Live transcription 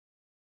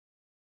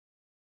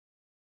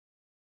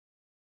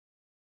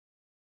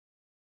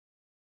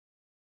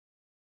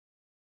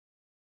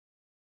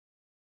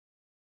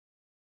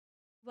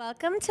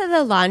Welcome to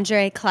the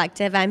Lingerie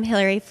Collective. I'm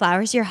Hillary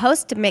Flowers, your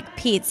host,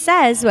 McPete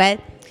Says with.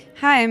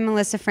 Hi, I'm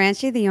Melissa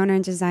Franchi, the owner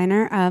and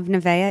designer of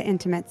Nevaeh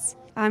Intimates.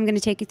 I'm going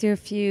to take you through a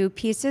few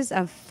pieces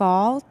of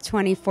fall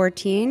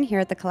 2014 here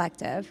at the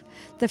Collective.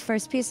 The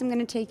first piece I'm going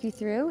to take you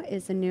through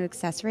is a new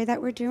accessory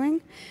that we're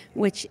doing,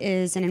 which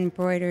is an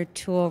embroidered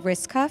tulle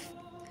wrist cuff,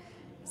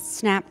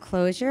 snap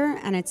closure,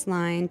 and it's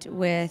lined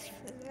with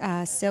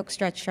silk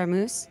stretch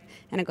charmeuse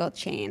and a gold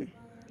chain.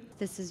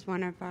 This is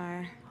one of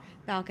our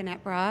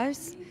balconette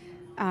bras,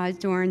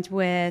 adorned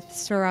with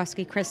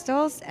Swarovski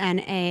crystals and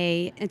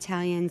a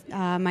Italian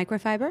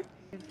microfiber.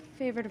 A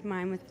favorite of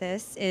mine with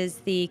this is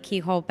the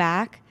keyhole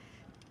back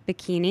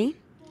bikini,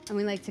 and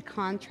we like to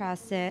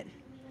contrast it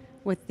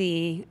with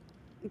the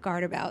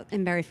garter belt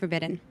in Very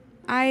Forbidden.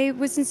 I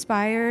was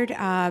inspired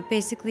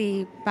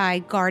basically by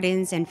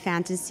gardens and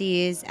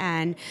fantasies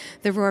and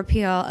the raw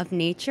appeal of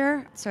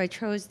nature, so I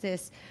chose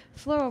this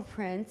floral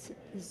print.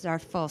 This is our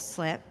full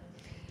slip,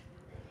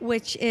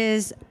 which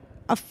is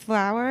a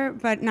flower,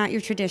 but not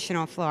your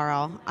traditional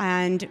floral,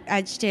 and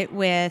edged it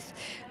with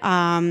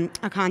a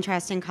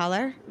contrasting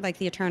color, like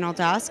the Eternal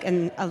Dusk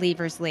and a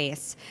Lever's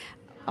lace.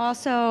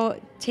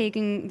 Also,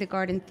 taking the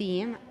garden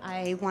theme,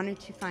 I wanted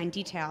to find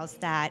details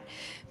that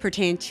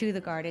pertain to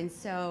the garden,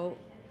 so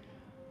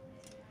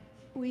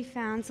we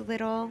found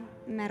little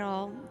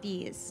metal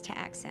bees to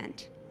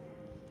accent.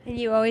 And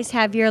you always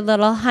have your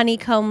little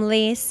honeycomb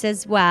lace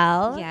as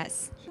well.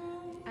 Yes.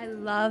 I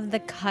love the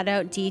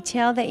cutout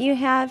detail that you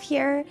have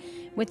here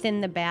within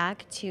the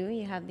back, too.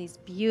 You have these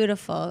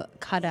beautiful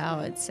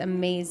cutouts.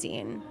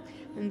 Amazing.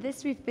 And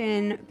this we've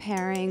been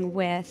pairing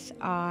with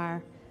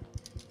our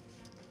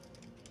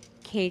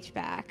cage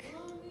back.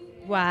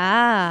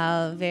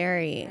 Wow,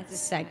 very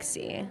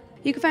sexy.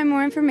 You can find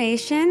more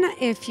information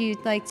if you'd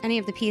like any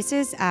of the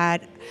pieces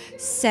at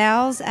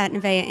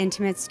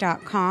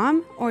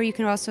sales@nevaehintimates.com, or you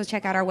can also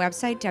check out our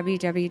website,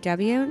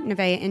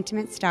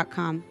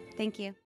 www.nevaehintimates.com. Thank you.